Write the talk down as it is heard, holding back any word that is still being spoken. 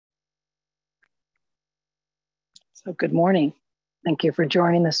So good morning. Thank you for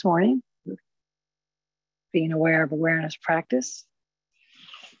joining this morning. Being aware of awareness practice.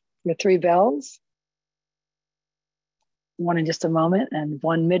 Your 3 bells, one in just a moment and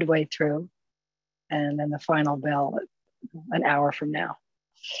one midway through, and then the final bell an hour from now.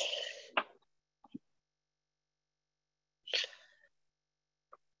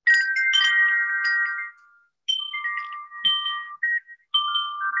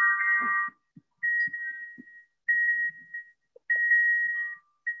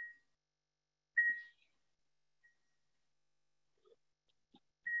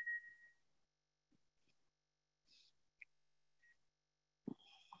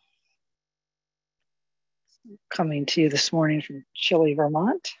 Coming to you this morning from chilly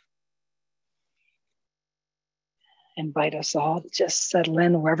Vermont. Invite us all to just settle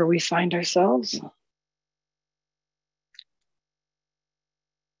in wherever we find ourselves.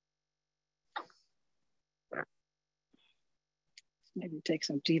 Maybe take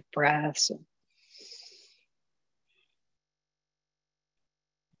some deep breaths.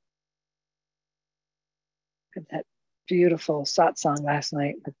 Had that beautiful satsang last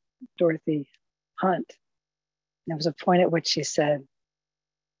night with Dorothy Hunt. There was a point at which she said,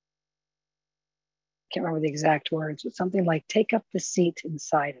 can't remember the exact words, but something like, take up the seat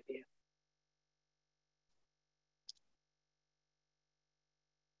inside of you.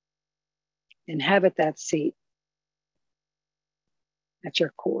 Inhabit that seat at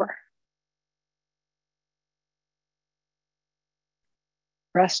your core.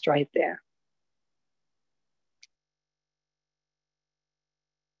 Rest right there.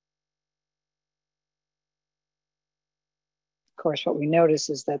 Of course, what we notice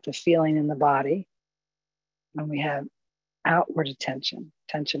is that the feeling in the body, when we have outward attention,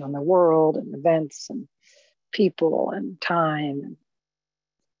 attention on the world and events and people and time,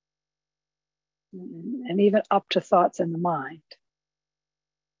 and even up to thoughts in the mind.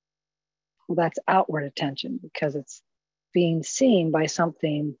 Well, that's outward attention because it's being seen by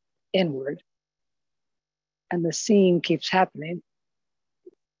something inward. And the seeing keeps happening.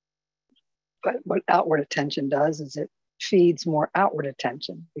 But what outward attention does is it feeds more outward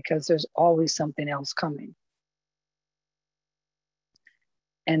attention because there's always something else coming.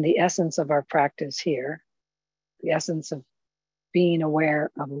 And the essence of our practice here, the essence of being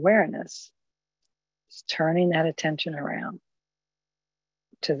aware of awareness, is turning that attention around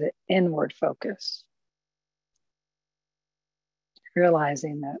to the inward focus.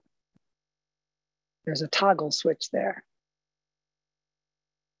 Realizing that there's a toggle switch there.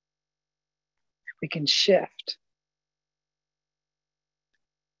 We can shift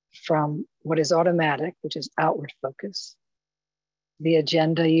from what is automatic, which is outward focus. The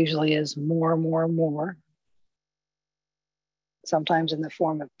agenda usually is more, more, more. Sometimes in the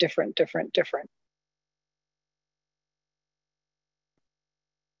form of different.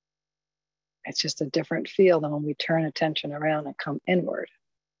 It's just a different feel than when we turn attention around and come inward.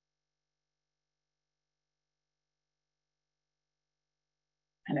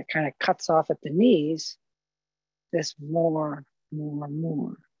 And it kind of cuts off at the knees, this more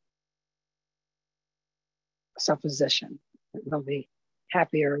supposition. We'll be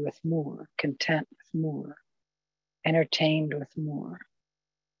happier with more, content with more, entertained with more.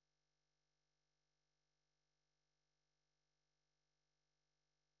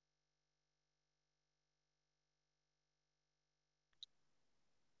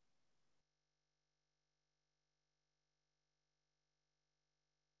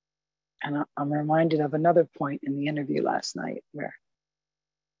 And I'm reminded of another point in the interview last night where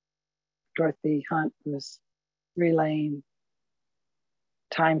Dorothy Hunt was relaying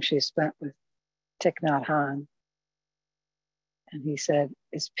time she spent with Thich Nhat Hanh. And he said,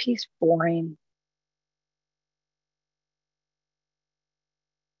 is peace boring?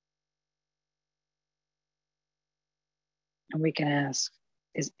 And we can ask,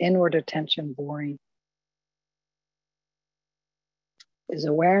 is inward attention boring? Is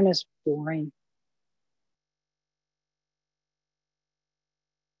awareness boring?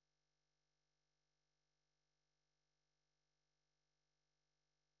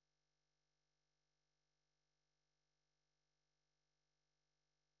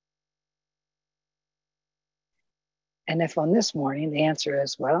 And if on this morning the answer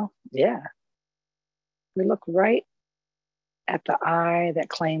is, well, yeah, we look right at the eye that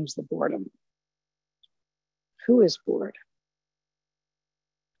claims the boredom. Who is bored?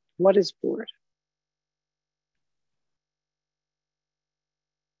 What is bored?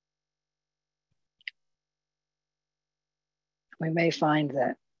 We may find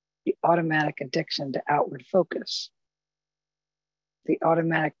that the automatic addiction to outward focus, the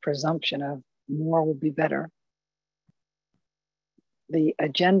automatic presumption of more will be better, the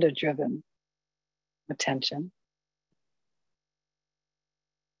agenda-driven attention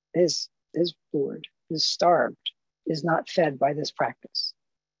is bored, is starved, is not fed by this practice.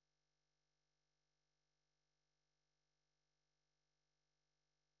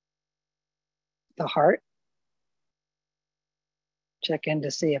 The heart, check in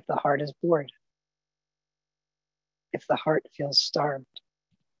to see if the heart is bored, if the heart feels starved.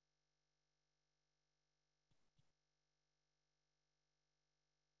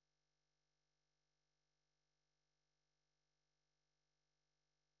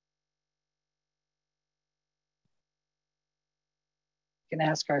 We can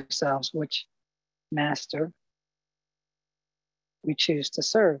ask ourselves which master we choose to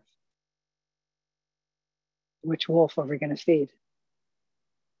serve. Which wolf are we going to feed?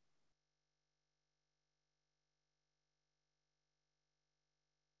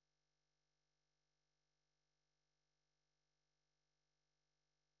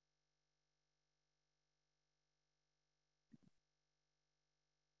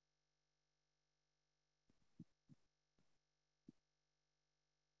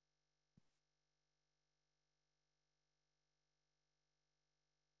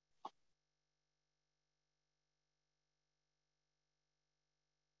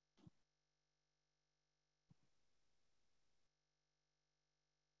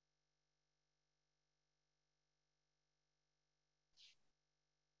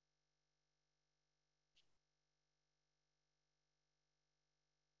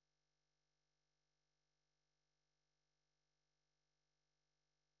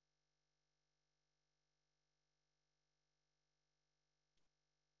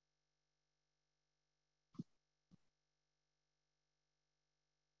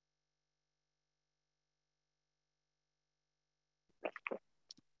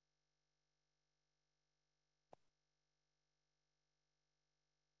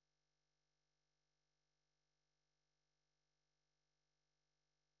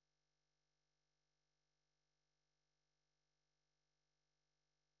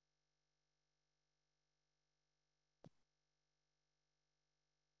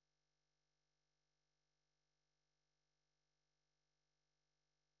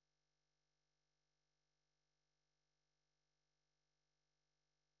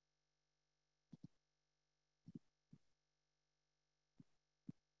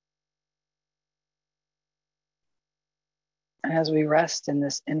 And as we rest in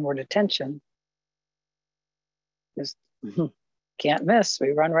this inward attention, just can't miss. We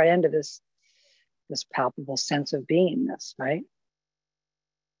run right into this palpable sense of beingness, right?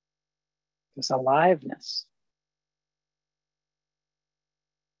 This aliveness,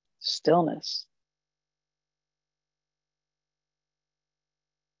 stillness.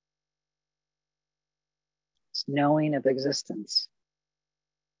 This knowing of existence.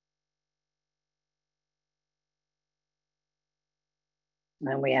 And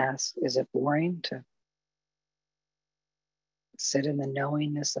then we ask, is it boring to sit in the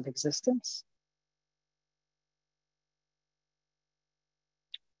knowingness of existence?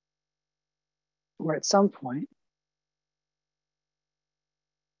 Or at some point,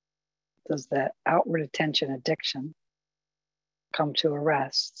 does that outward attention addiction come to a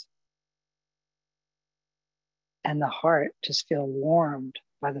rest and the heart just feel warmed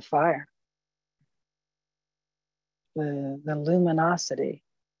by the fire? The luminosity,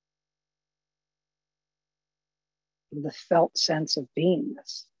 the felt sense of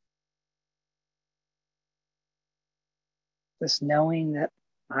beingness, this knowing that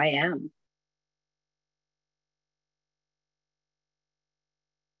I am.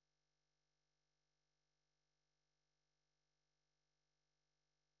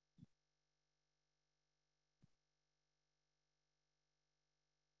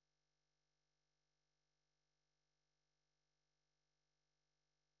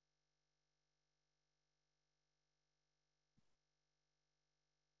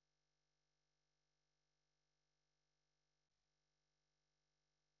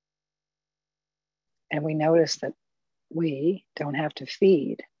 And we notice that we don't have to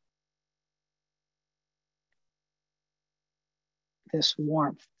feed this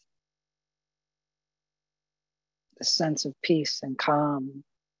warmth, this sense of peace and calm,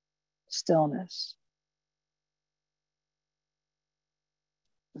 stillness,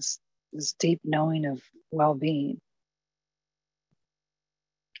 this deep knowing of well-being.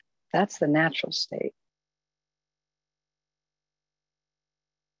 That's the natural state.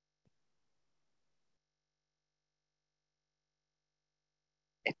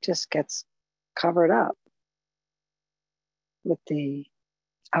 It just gets covered up with the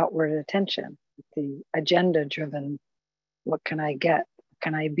outward attention, with the agenda-driven What can I get? What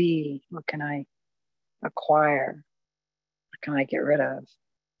can I be? What can I acquire? What can I get rid of?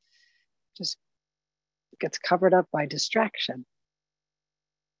 Just gets covered up by distraction.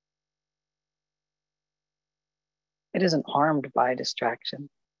 It isn't harmed by distraction.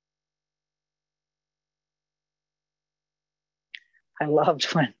 I loved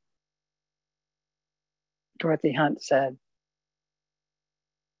when Dorothy Hunt said,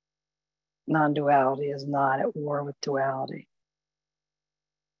 non-duality is not at war with duality.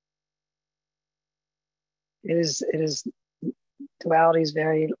 It is duality's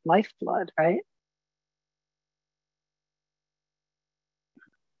very lifeblood, right?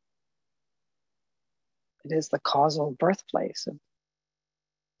 It is the causal birthplace of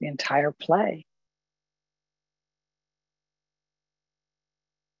the entire play.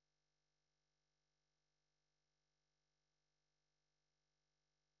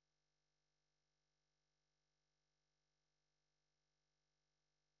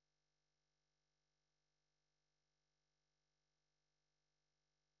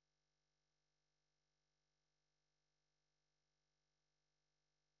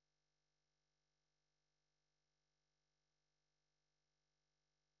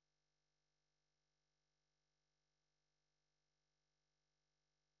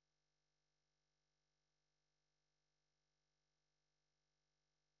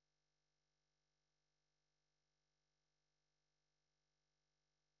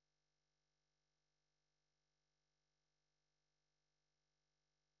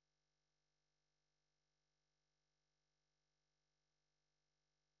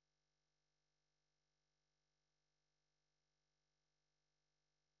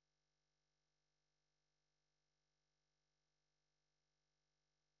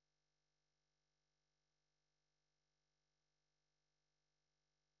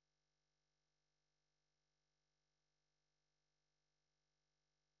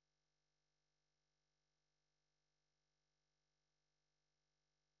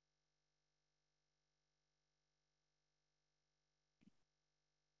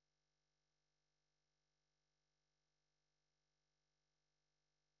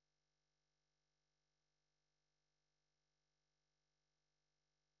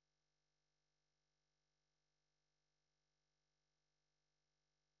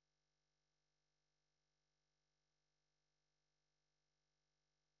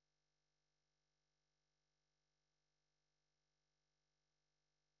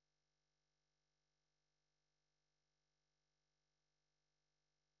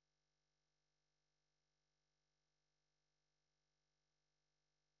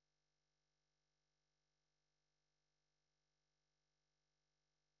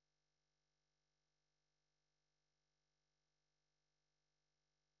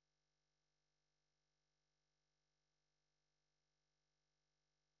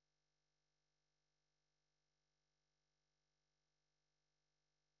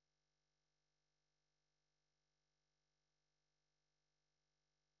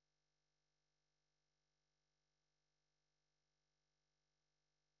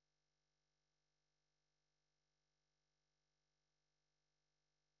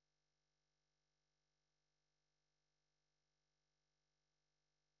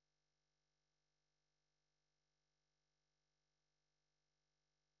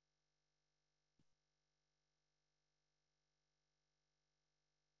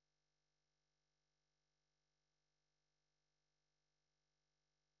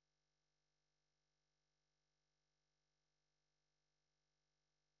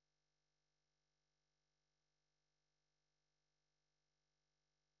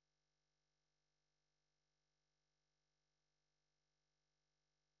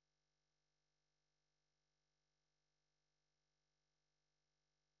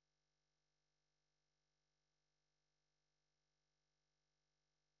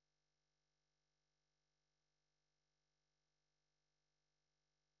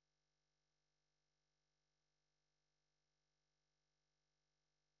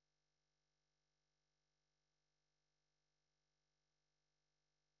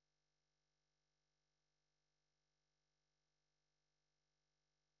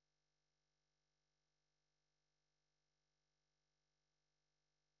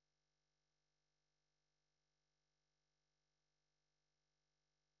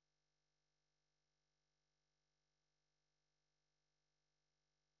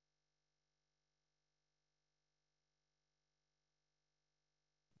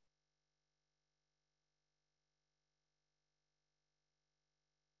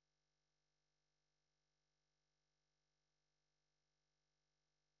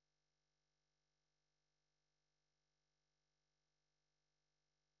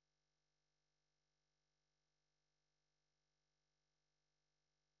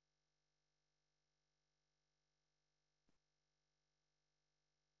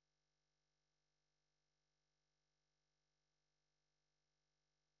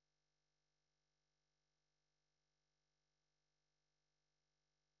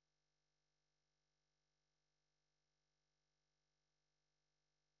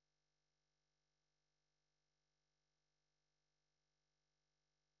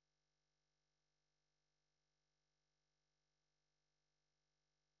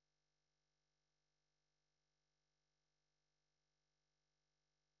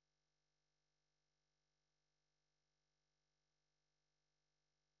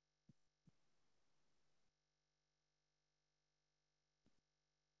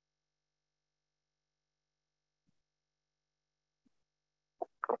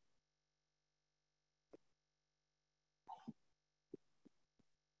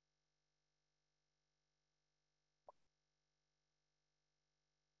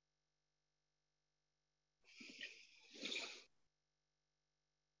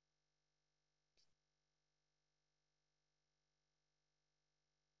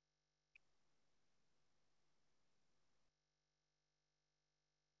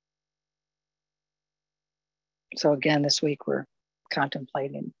 So again, this week we're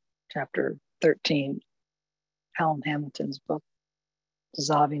contemplating chapter 13, Helen Hamilton's book,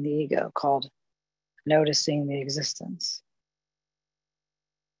 Dissolving the Ego, called Noticing the Existence.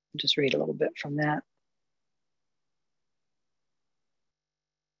 I'll just read a little bit from that.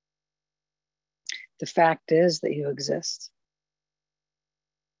 The fact is that you exist.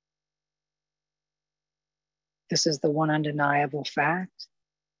 This is the one undeniable fact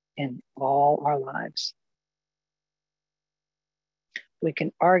in all our lives. We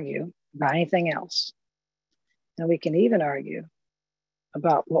can argue about anything else, and we can even argue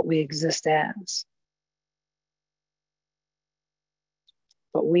about what we exist as.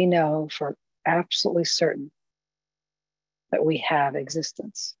 But we know for absolutely certain that we have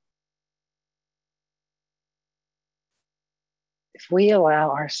existence. If we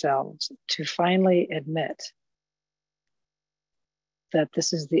allow ourselves to finally admit that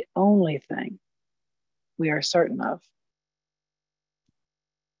this is the only thing we are certain of,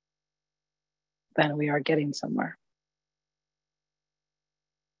 then we are getting somewhere.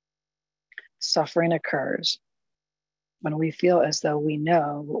 Suffering occurs when we feel as though we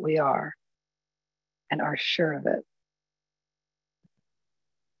know what we are and are sure of it.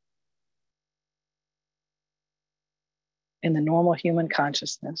 In the normal human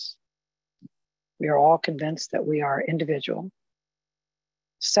consciousness, we are all convinced that we are individual,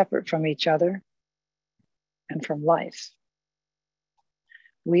 separate from each other and from life.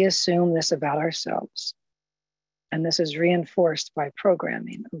 We assume this about ourselves, and this is reinforced by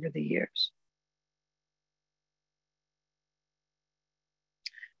programming over the years.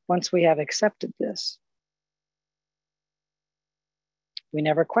 Once we have accepted this, we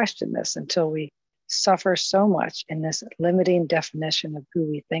never question this until we suffer so much in this limiting definition of who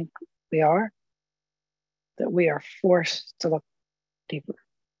we think we are that we are forced to look deeper.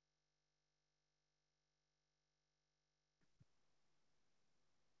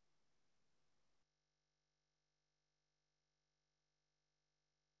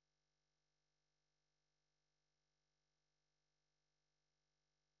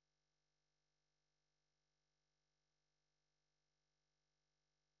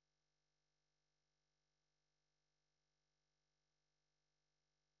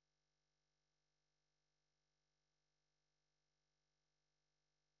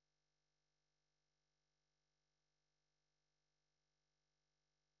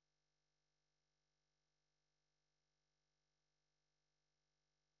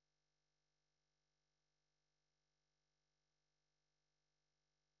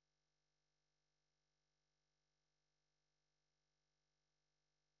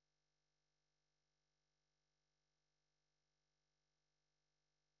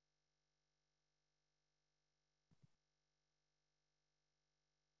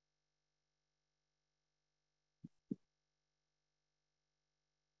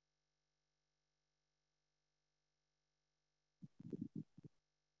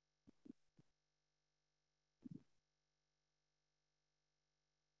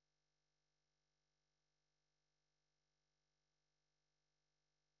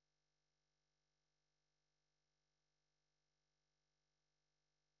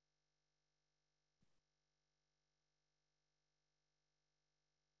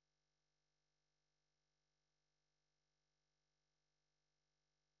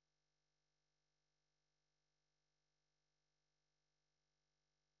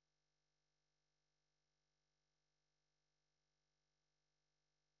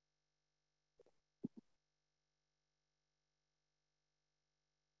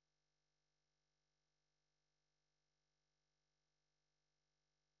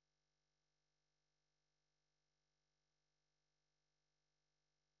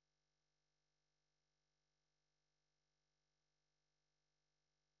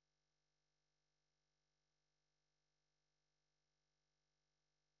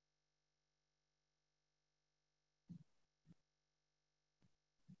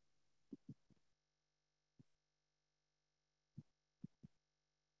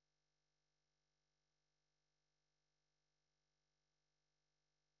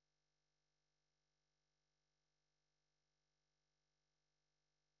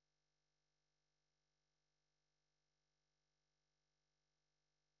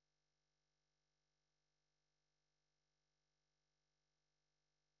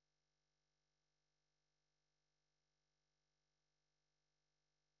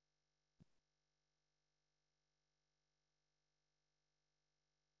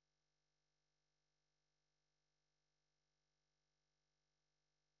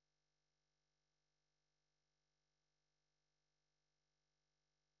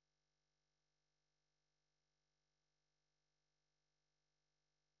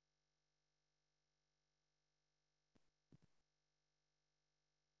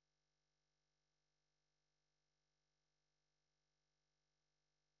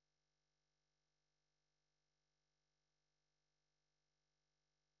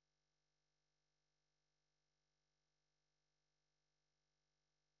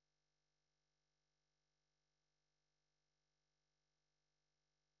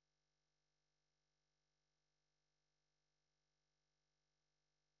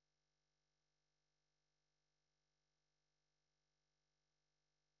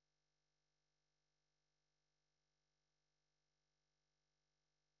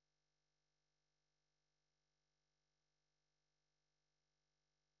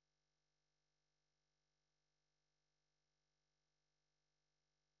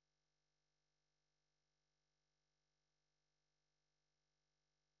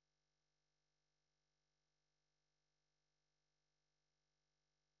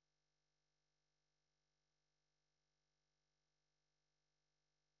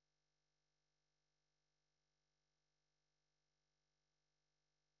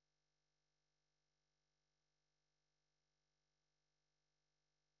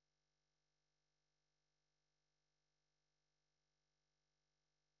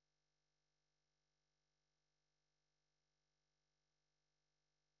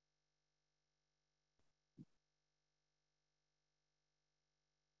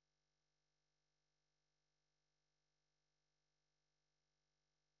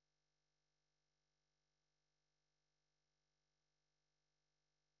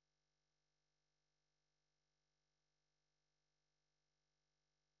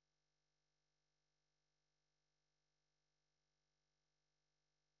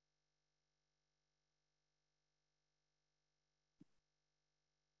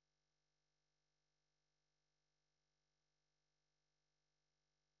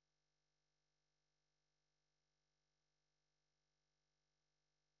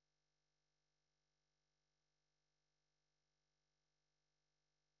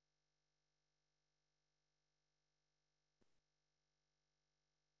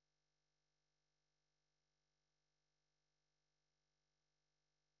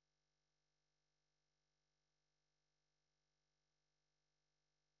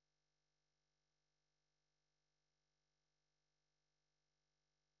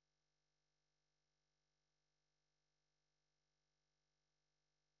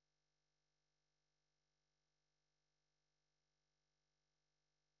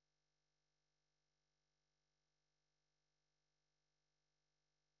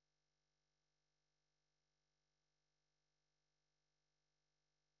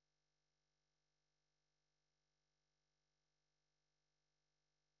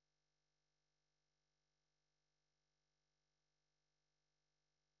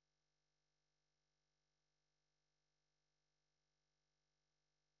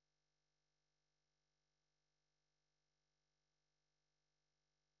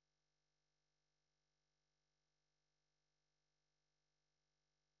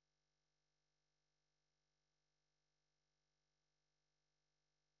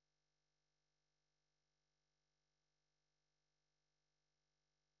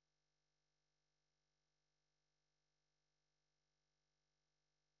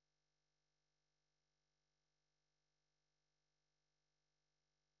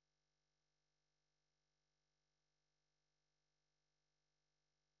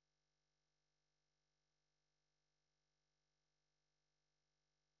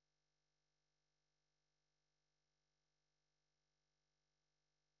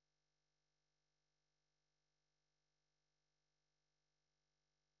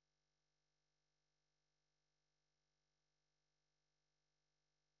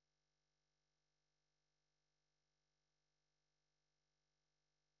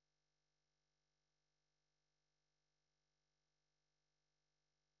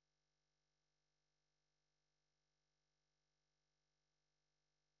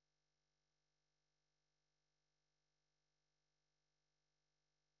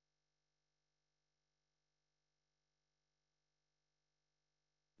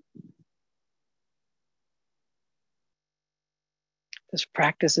 This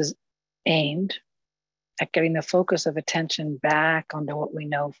practice is aimed at getting the focus of attention back onto what we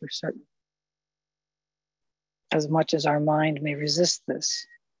know for certain. As much as our mind may resist this,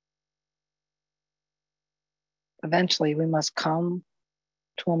 eventually we must come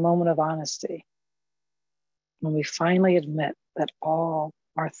to a moment of honesty when we finally admit that all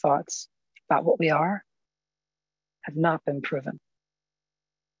our thoughts about what we are have not been proven.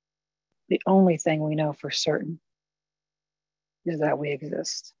 The only thing we know for certain is that we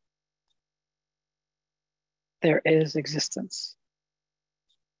exist. There is existence.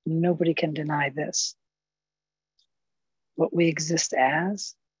 Nobody can deny this. What we exist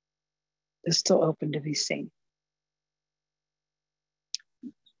as is still open to be seen.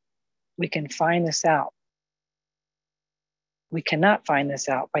 We can find this out. We cannot find this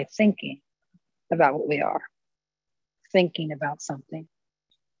out by thinking about what we are. Thinking about something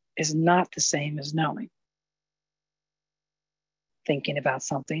is not the same as knowing. Thinking about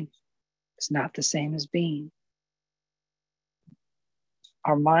something is not the same as being.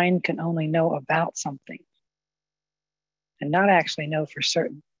 Our mind can only know about something and not actually know for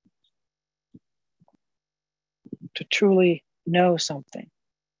certain. To truly know something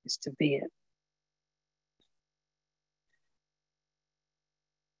is to be it.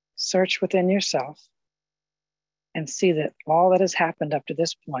 Search within yourself and see that all that has happened up to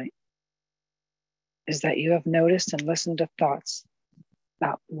this point is that you have noticed and listened to thoughts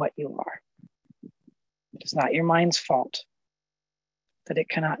about what you are. It is not your mind's fault that it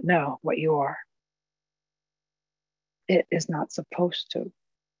cannot know what you are. It is not supposed to.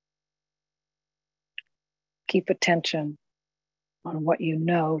 Keep attention on what you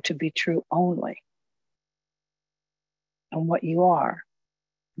know to be true only. And what you are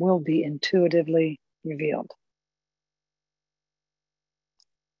will be intuitively revealed.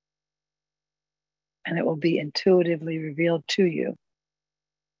 And it will be intuitively revealed to you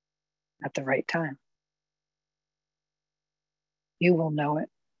at the right time. You will know it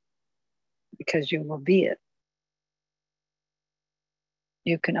because you will be it.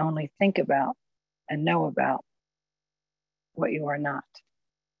 You can only think about and know about what you are not.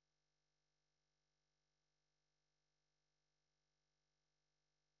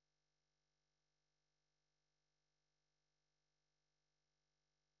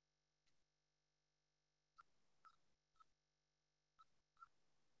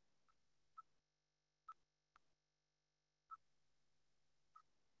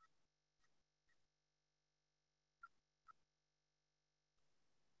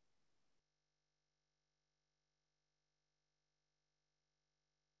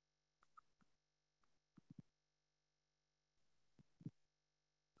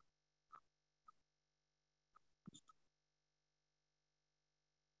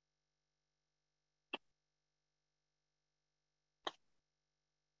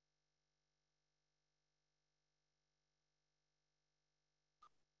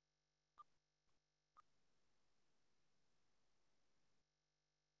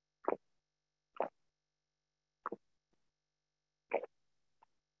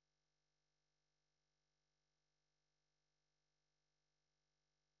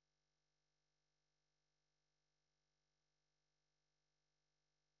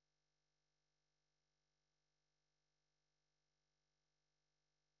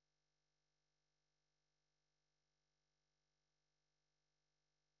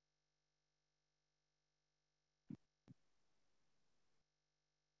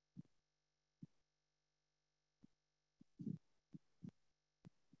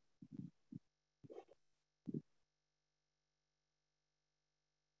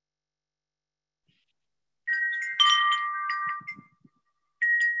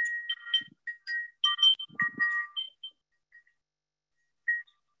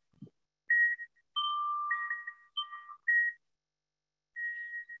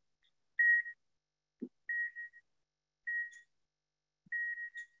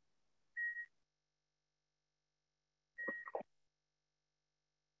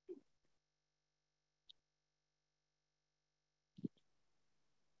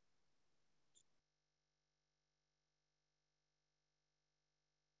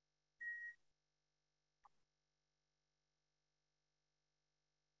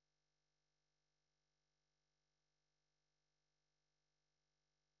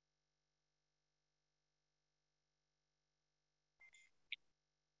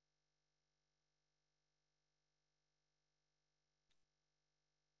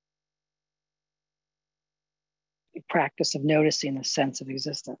 The practice of noticing the sense of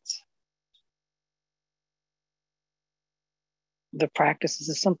existence. The practice is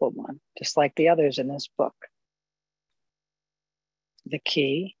a simple one, just like the others in this book. The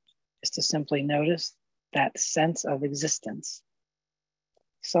key is to simply notice that sense of existence.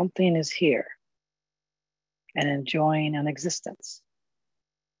 Something is here and enjoying an existence.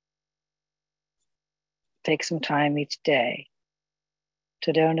 Take some time each day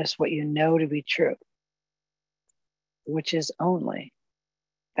to notice what you know to be true, which is only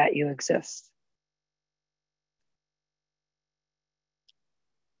that you exist.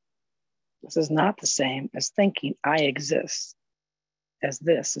 This is not the same as thinking I exist, as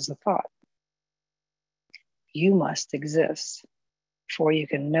this is a thought. You must exist before you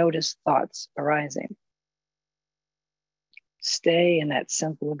can notice thoughts arising. Stay in that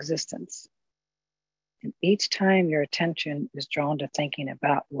simple existence. And each time your attention is drawn to thinking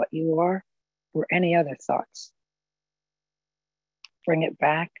about what you are or any other thoughts, bring it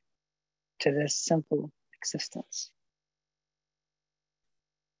back to this simple existence.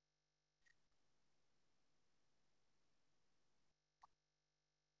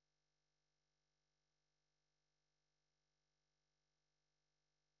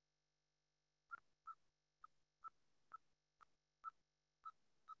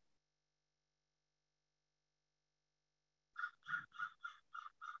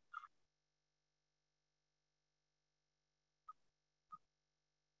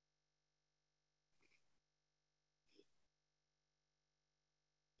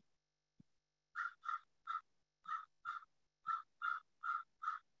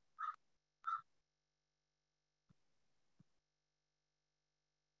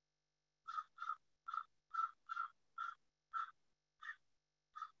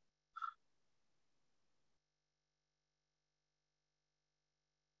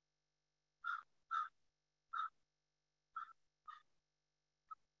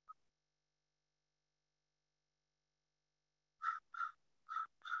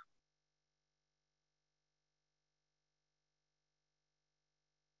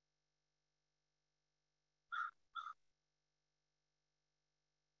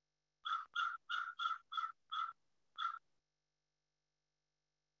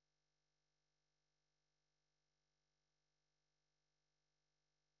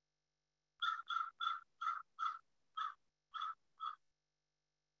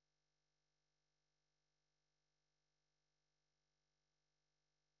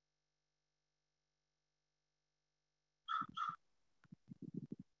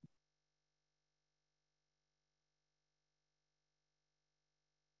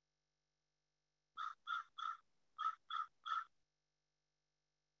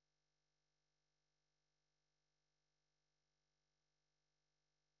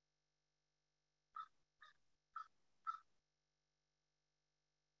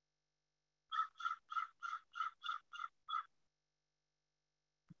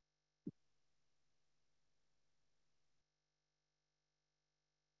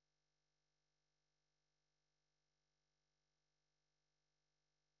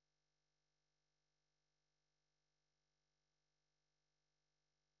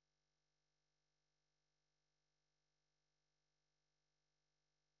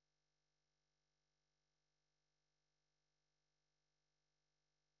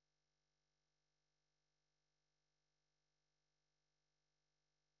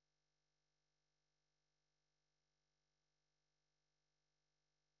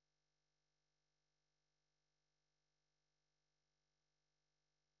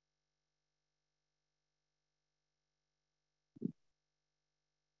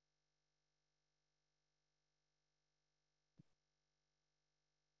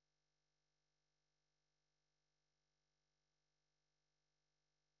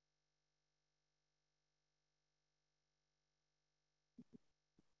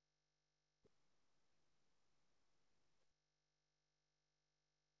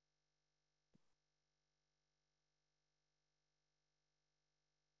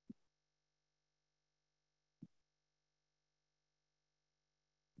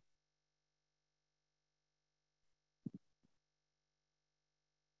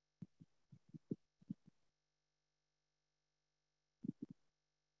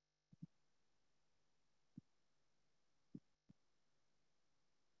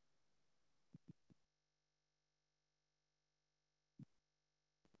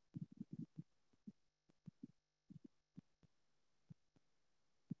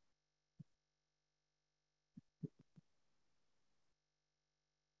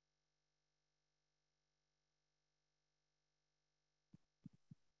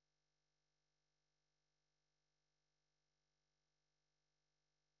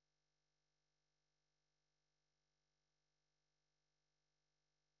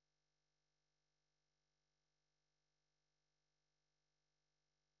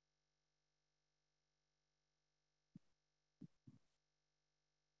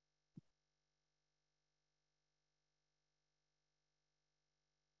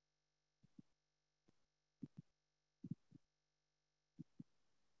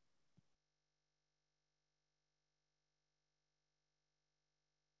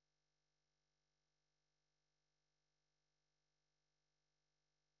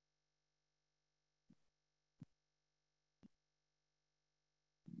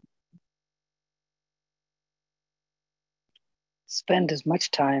 Spend as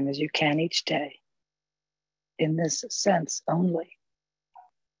much time as you can each day in this sense only.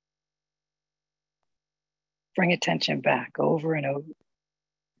 Bring attention back over and over,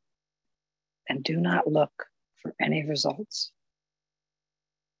 and do not look for any results.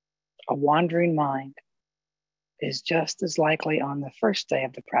 A wandering mind is just as likely on the first day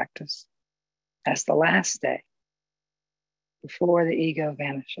of the practice as the last day before the ego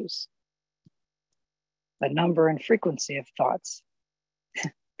vanishes. The number and frequency of thoughts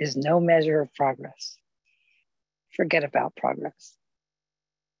is no measure of progress. Forget about progress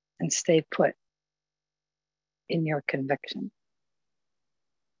and stay put in your conviction.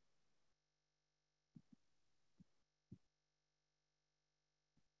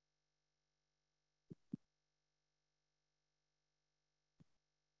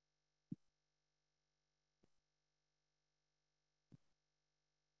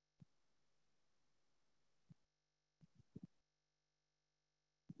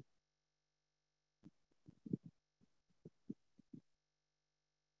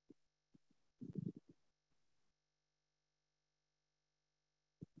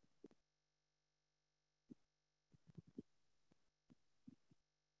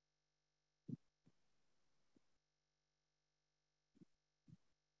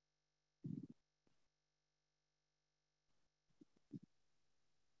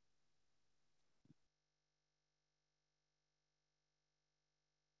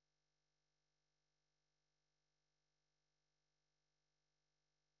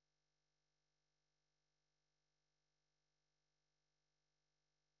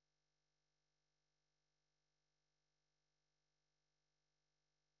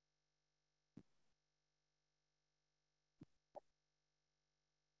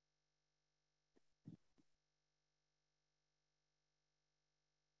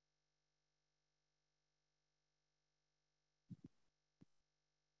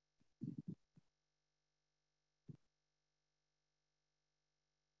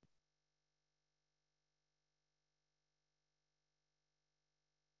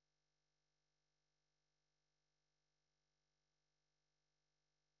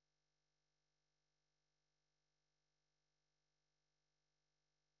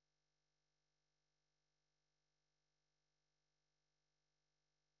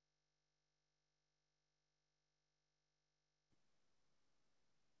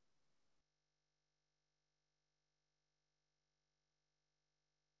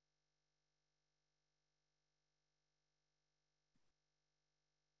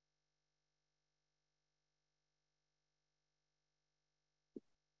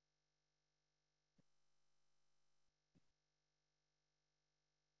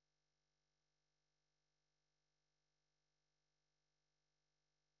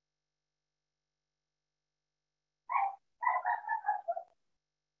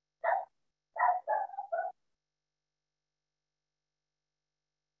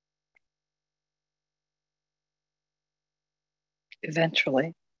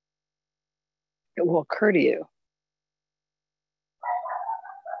 Eventually, it will occur to you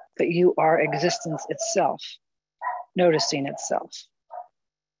that you are existence itself, noticing itself.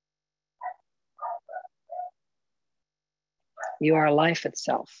 You are life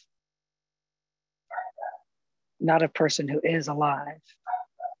itself, not a person who is alive.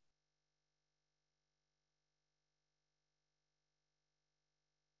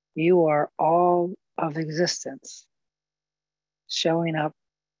 You are all of existence showing up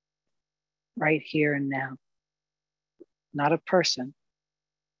right here and now, not a person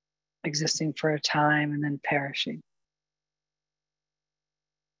existing for a time and then perishing.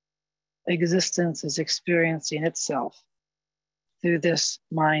 Existence is experiencing itself through this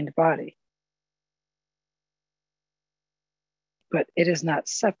mind body, but it is not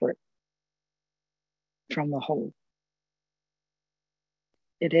separate from the whole.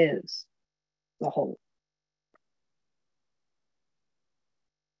 It is the whole.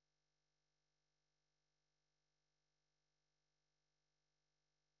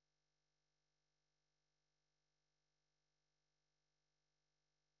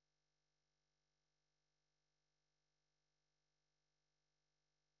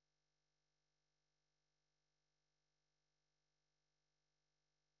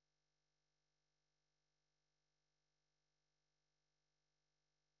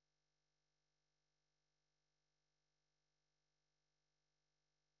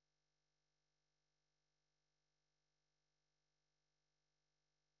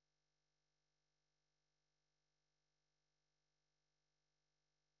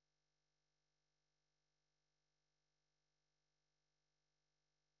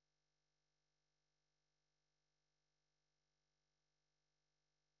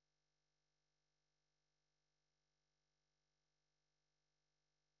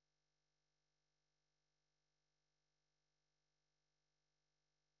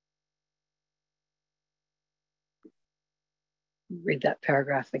 Read that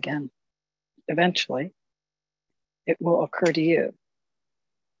paragraph again. Eventually, it will occur to you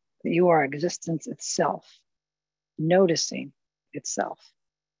that you are existence itself, noticing itself.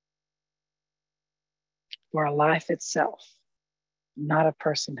 You are life itself, not a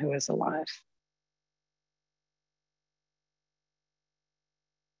person who is alive.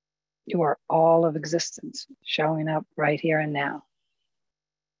 You are all of existence showing up right here and now.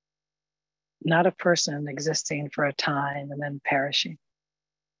 Not a person existing for a time and then perishing.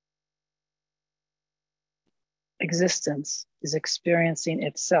 Existence is experiencing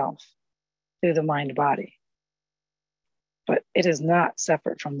itself through the mind body, but it is not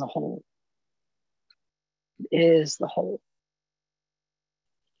separate from the whole. It is the whole.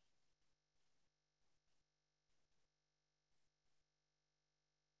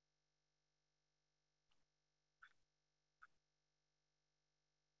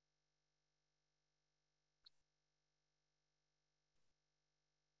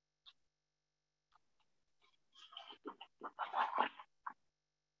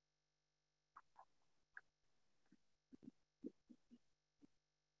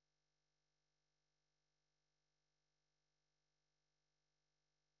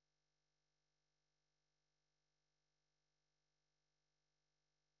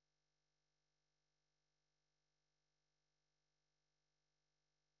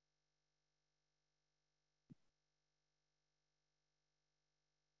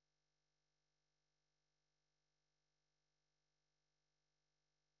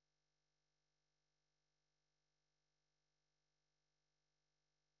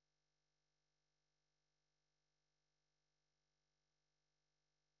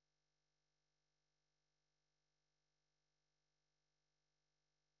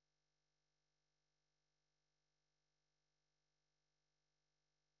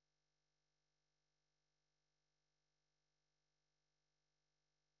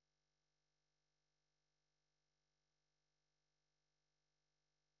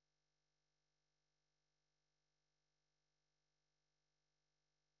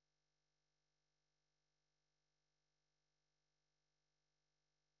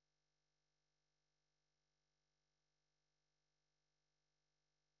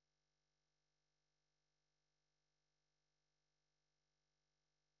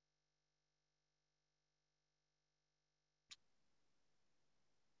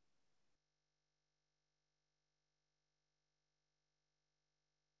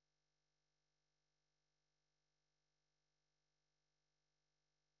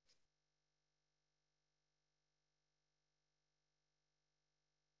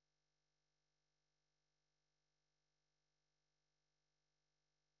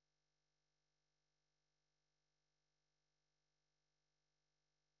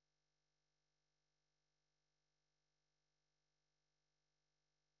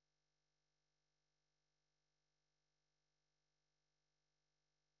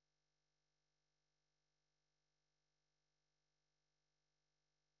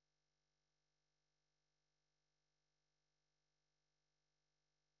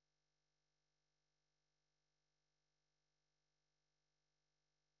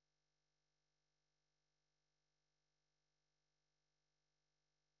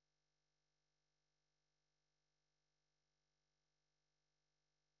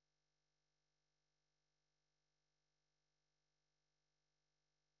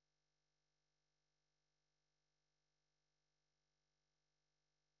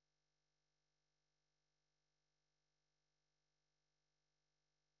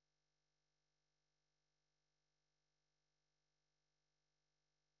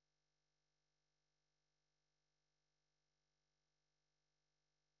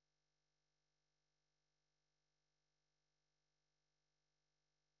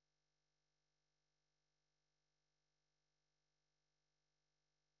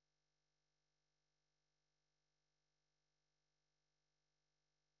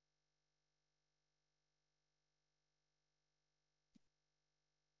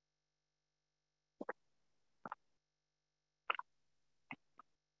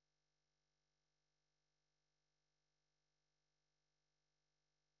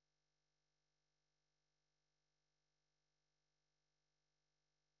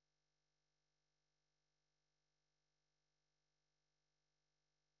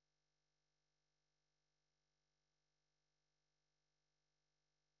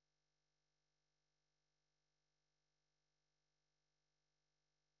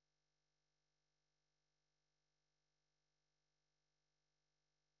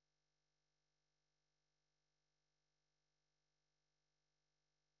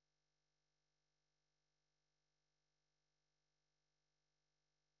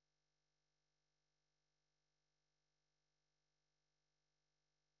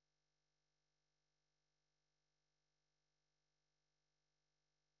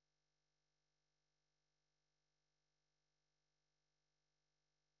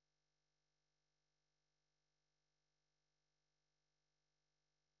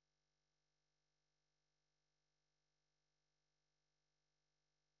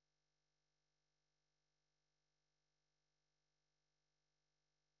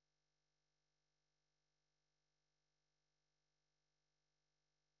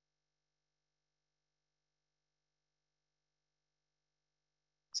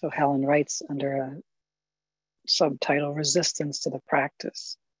 So Helen writes under a subtitle, Resistance to the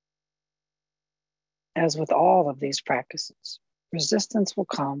Practice. As with all of these practices, resistance will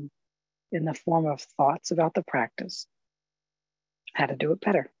come in the form of thoughts about the practice, how to do it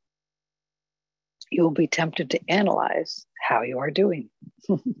better. You will be tempted to analyze how you are doing.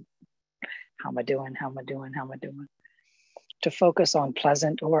 How am I doing? How am I doing? How am I doing? To focus on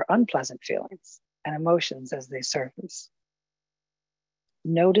pleasant or unpleasant feelings and emotions as they surface.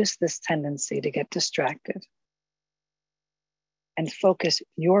 Notice this tendency to get distracted and focus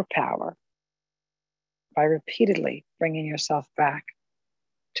your power by repeatedly bringing yourself back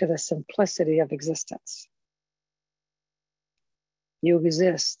to the simplicity of existence. You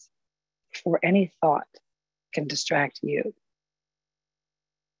exist before any thought can distract you.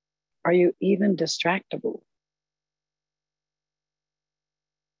 Are you even distractible?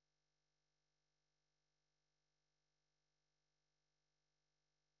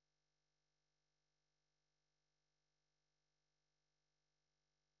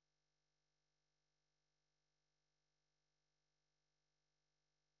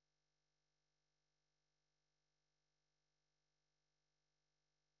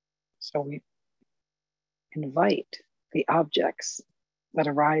 So we invite the objects that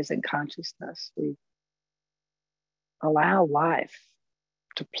arise in consciousness. We allow life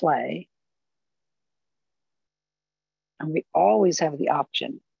to play. And we always have the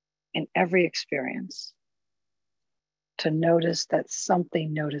option in every experience to notice that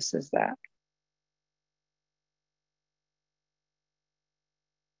something notices that.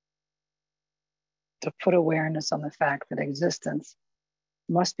 To put awareness on the fact that existence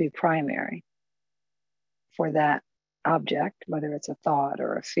must be primary for that object, whether it's a thought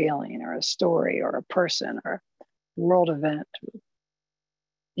or a feeling or a story or a person or a world event,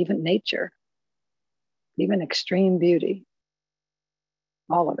 even nature, even extreme beauty,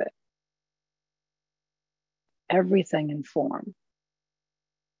 all of it. Everything in form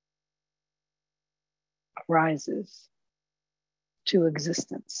rises to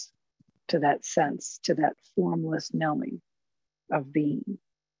existence, to that sense, to that formless knowing of being.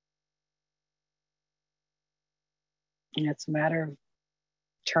 And it's a matter of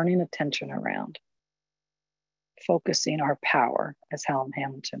turning attention around, focusing our power, as Helen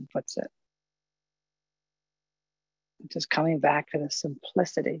Hamilton puts it. Just coming back to the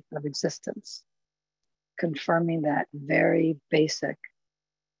simplicity of existence, confirming that very basic,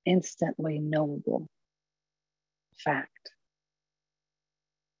 instantly knowable fact.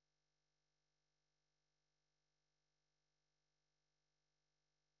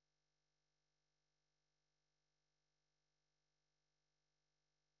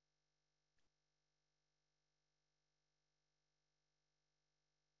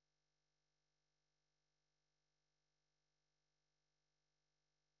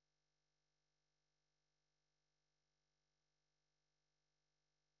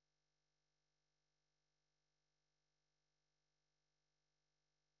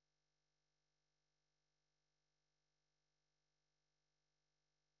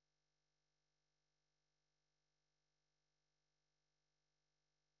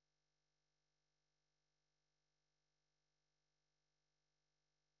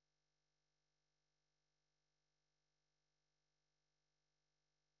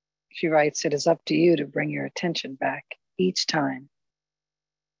 She writes, it is up to you to bring your attention back each time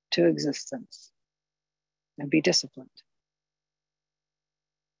to existence and be disciplined.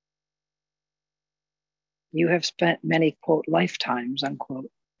 You have spent many, quote, lifetimes,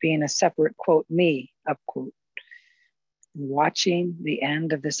 unquote, being a separate, quote, me, unquote, watching the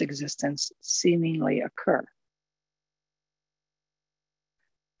end of this existence seemingly occur.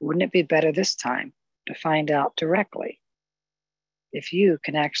 Wouldn't it be better this time to find out directly if you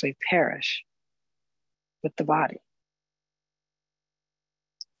can actually perish with the body?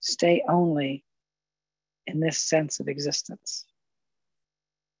 Stay only in this sense of existence.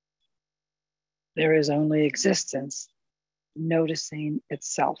 There is only existence noticing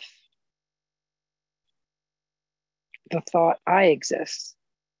itself. The thought, I exist,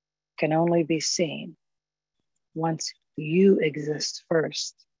 can only be seen once you exist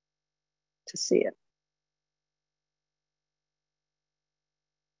first to see it.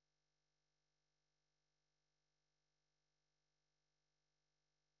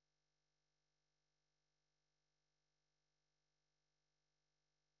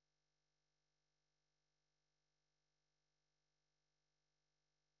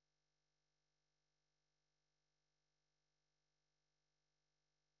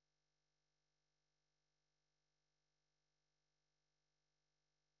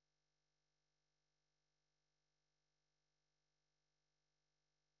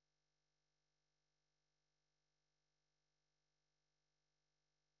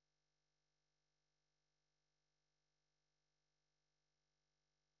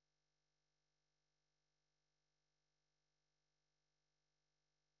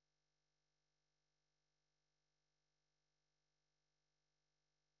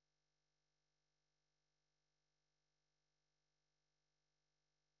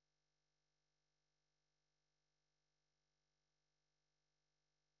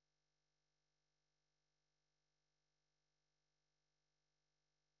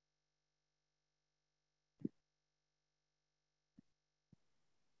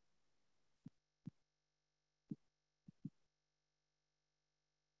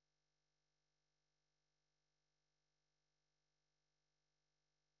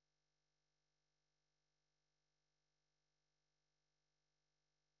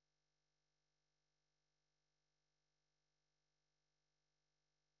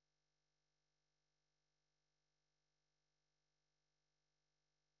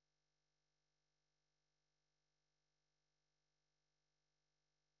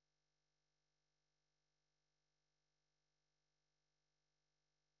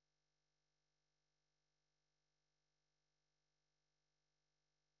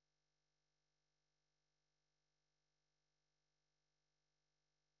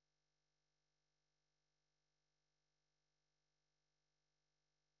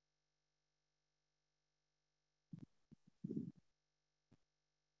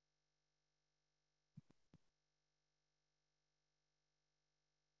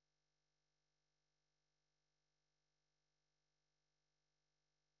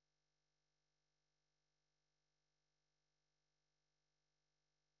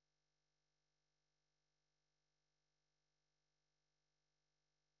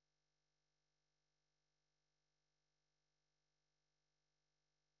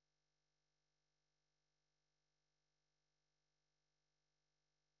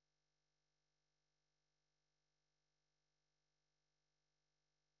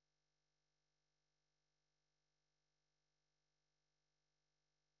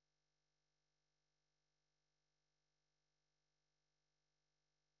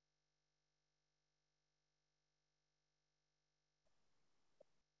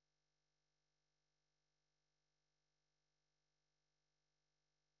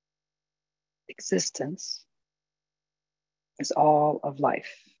 Existence is all of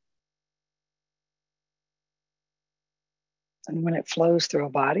life. And when it flows through a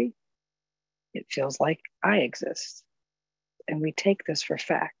body, it feels like I exist. And we take this for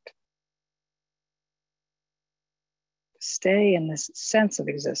fact. Stay in this sense of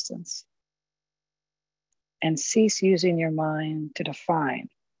existence and cease using your mind to define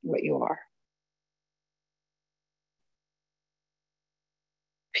what you are.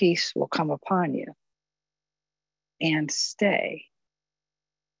 Peace will come upon you and stay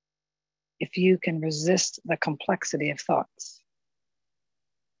if you can resist the complexity of thoughts.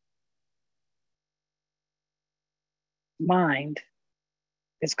 Mind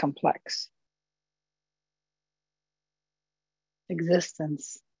is complex.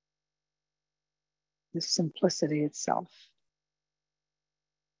 Existence is simplicity itself.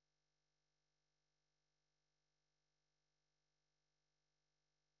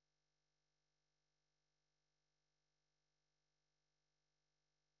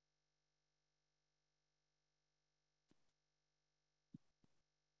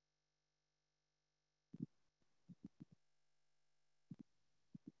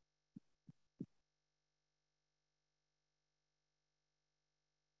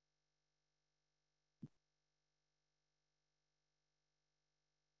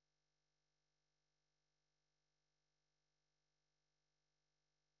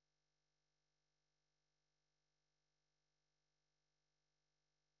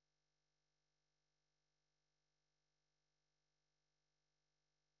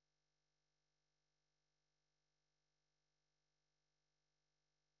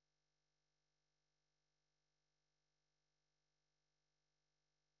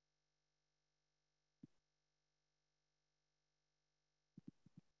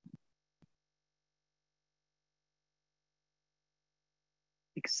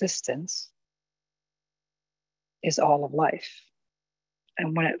 Existence is all of life.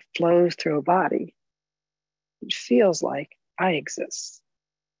 And when it flows through a body, it feels like I exist.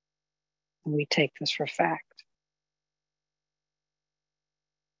 And we take this for fact.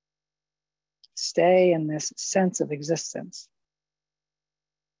 Stay in this sense of existence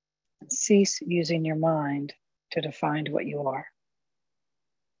and cease using your mind to define what you are.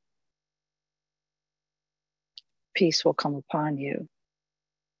 Peace will come upon you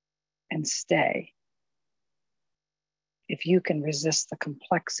and stay if you can resist the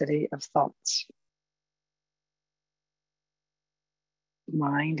complexity of thoughts.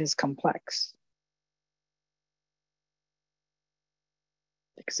 Mind is complex.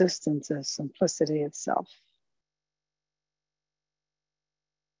 Existence is simplicity itself.